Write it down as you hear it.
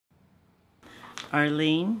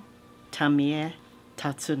Arlene, Tamie,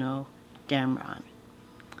 Tatsuno, Damron.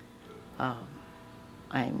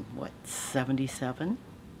 I'm, 77?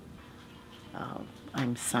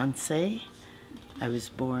 I'm Sansei. I was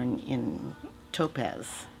born in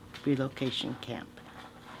Topaz relocation camp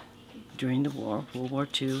during the war, World War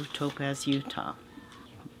II, Topaz, Utah.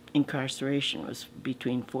 Incarceration was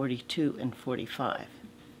between 42 and 45.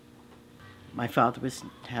 My father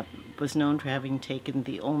was known for having taken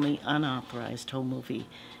the only unauthorized home movie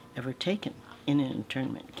ever taken in an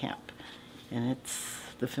internment camp. And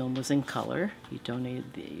the film was in color. He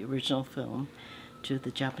donated the original film to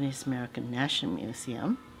the Japanese American National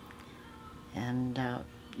Museum. And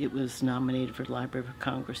it was nominated for Library of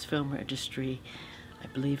Congress Film Registry, I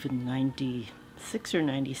believe in 96 or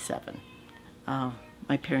 97.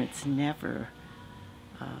 My parents never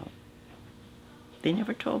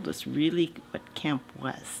told us really what camp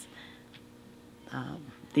was.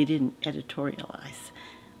 They didn't editorialize.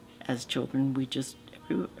 As children, we just,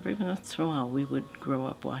 every once in a while, we would grow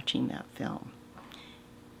up watching that film.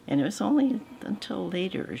 And it was only until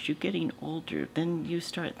later, as you're getting older, then you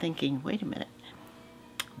start thinking, wait a minute,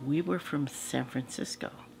 we were from San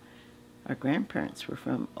Francisco. Our grandparents were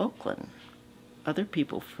from Oakland. Other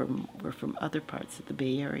people were from other parts of the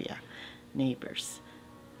Bay Area, neighbors.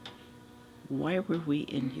 Why were we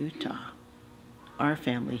in Utah? Our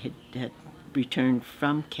family had returned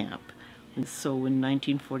from camp. And so in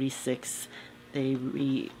 1946, they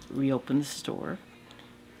reopened the store,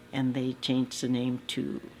 and they changed the name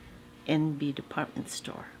to NB Department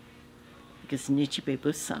Store, because Nichibei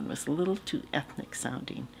Busan was a little too ethnic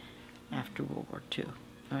sounding after World War II,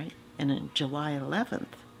 right? And on July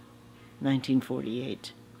 11th,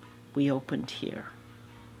 1948, we opened here.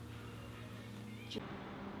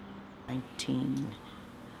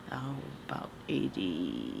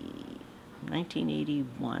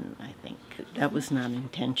 1981, I think. That was not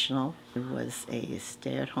intentional. I was a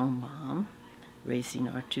stay-at-home mom raising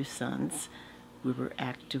our two sons. We were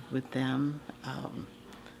active with them.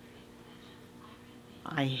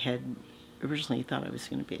 I had originally thought I was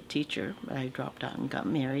going to be a teacher, but I dropped out and got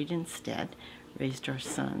married instead, raised our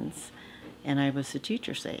sons, and I was a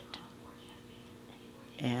teacher's aide.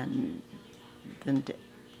 And then,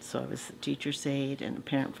 so I was a teacher's aide and a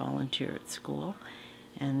parent volunteer at school,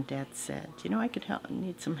 and Dad said, you know, I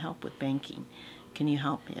need some help with banking. Can you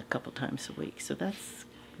help me a couple times a week? So that's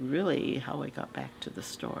really how I got back to the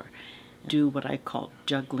store. Do what I call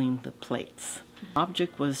juggling the plates. The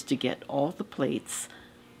object was to get all the plates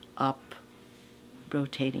up,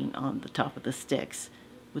 rotating on the top of the sticks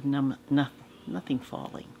with nothing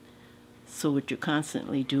falling. So what you're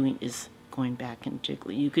constantly doing is going back and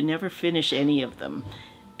jiggling. You can never finish any of them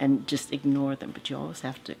and just ignore them, but you always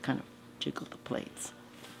have to kind of jiggle the plates.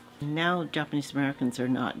 Now Japanese Americans are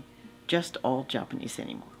not just all Japanese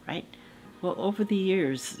anymore, right? Well, over the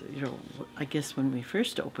years, you know, I guess when we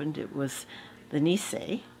first opened, it was the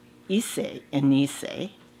Nisei, Issei and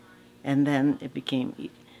Nisei, and then it became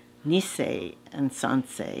Nisei and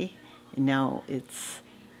Sansei, and now it's,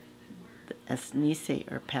 as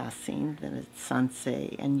Nisei are passing, then it's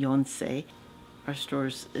Sansei and Yonsei. Our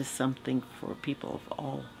stores is something for people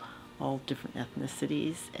of all different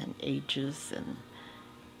ethnicities and ages, and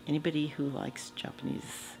anybody who likes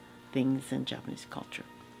Japanese things and Japanese culture.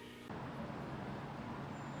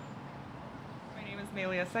 My name is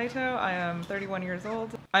Maylea Saito. I am 31 years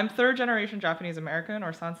old. I'm third generation Japanese American,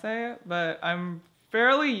 or Sansei, but I'm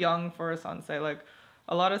fairly young for a Sansei. Like,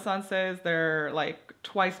 a lot of Sanseis, they're like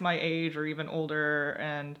twice my age or even older,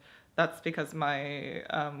 and that's because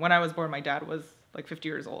when I was born, my dad was like 50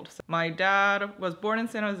 years old. So my dad was born in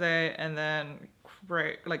San Jose, and then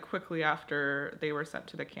quickly after, they were sent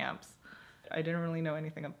to the camps. I didn't really know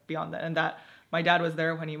anything beyond that, and that my dad was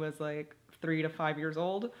there when he was like 3 to 5 years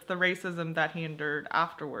old. The racism that he endured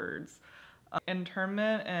afterwards,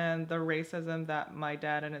 internment, and the racism that my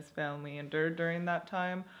dad and his family endured during that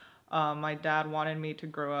time. My dad wanted me to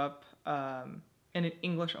grow up in an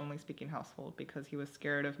English-only speaking household because he was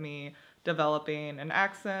scared of me developing an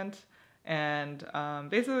accent, and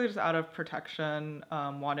basically just out of protection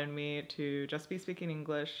wanted me to just be speaking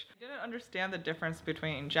English. I didn't understand the difference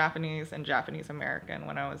between Japanese and Japanese American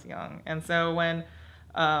when I was young, and so when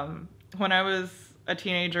I was a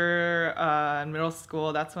teenager in middle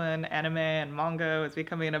school, that's when anime and manga was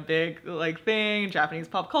becoming a big thing, Japanese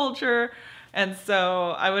pop culture. And so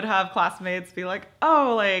I would have classmates be like,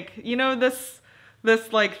 oh, like, you know, this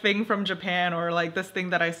this like thing from Japan, or like this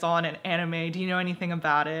thing that I saw in an anime. Do you know anything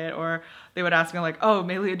about it? Or they would ask me like, oh,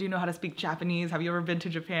 Maylea, do you know how to speak Japanese? Have you ever been to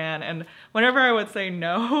Japan? And whenever I would say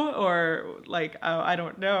no, or like, oh, I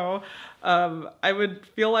don't know, I would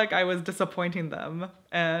feel like I was disappointing them.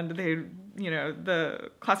 And they, you know,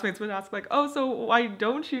 the classmates would ask like, oh, so why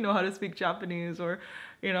don't you know how to speak Japanese? Or,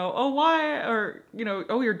 you know, oh, why? Or, you know,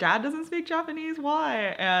 oh, your dad doesn't speak Japanese?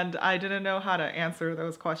 Why? And I didn't know how to answer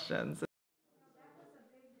those questions.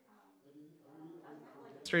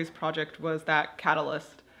 History's project was that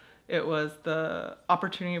catalyst. It was the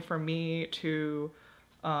opportunity for me to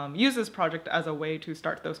use this project as a way to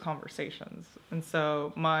start those conversations. And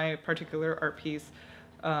so my particular art piece,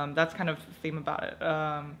 that's kind of the theme about it.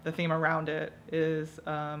 The theme around it is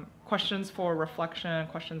questions for reflection,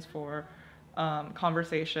 questions for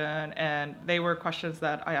conversation, and they were questions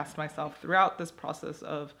that I asked myself throughout this process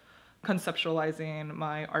of conceptualizing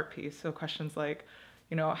my art piece. So questions like,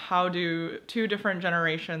 you know, how do two different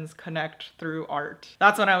generations connect through art?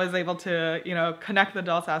 That's when I was able to, you know, connect the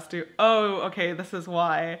dots as to, oh, okay, this is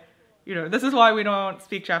why, you know, this is why we don't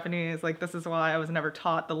speak Japanese. Like, this is why I was never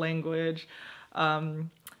taught the language.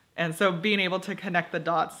 And so being able to connect the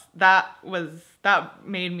dots, that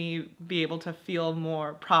made me be able to feel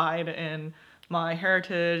more pride in my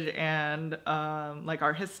heritage and like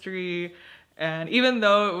our history. And even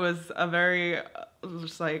though it was a very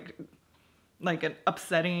just like an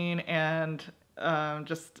upsetting and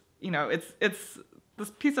just, you know, it's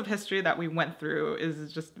this piece of history that we went through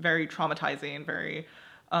is just very traumatizing, very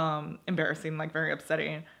embarrassing, like very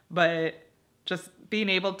upsetting. But just being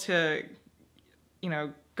able to, you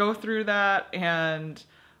know, go through that and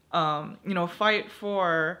you know, fight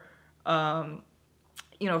for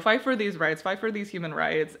these rights, fight for these human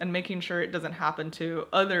rights, and making sure it doesn't happen to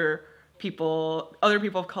other people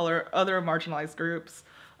of color, other marginalized groups.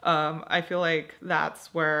 I feel like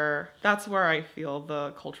that's where I feel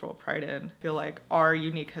the cultural pride in. I feel like our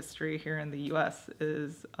unique history here in the U.S.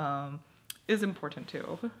 is important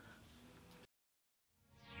too.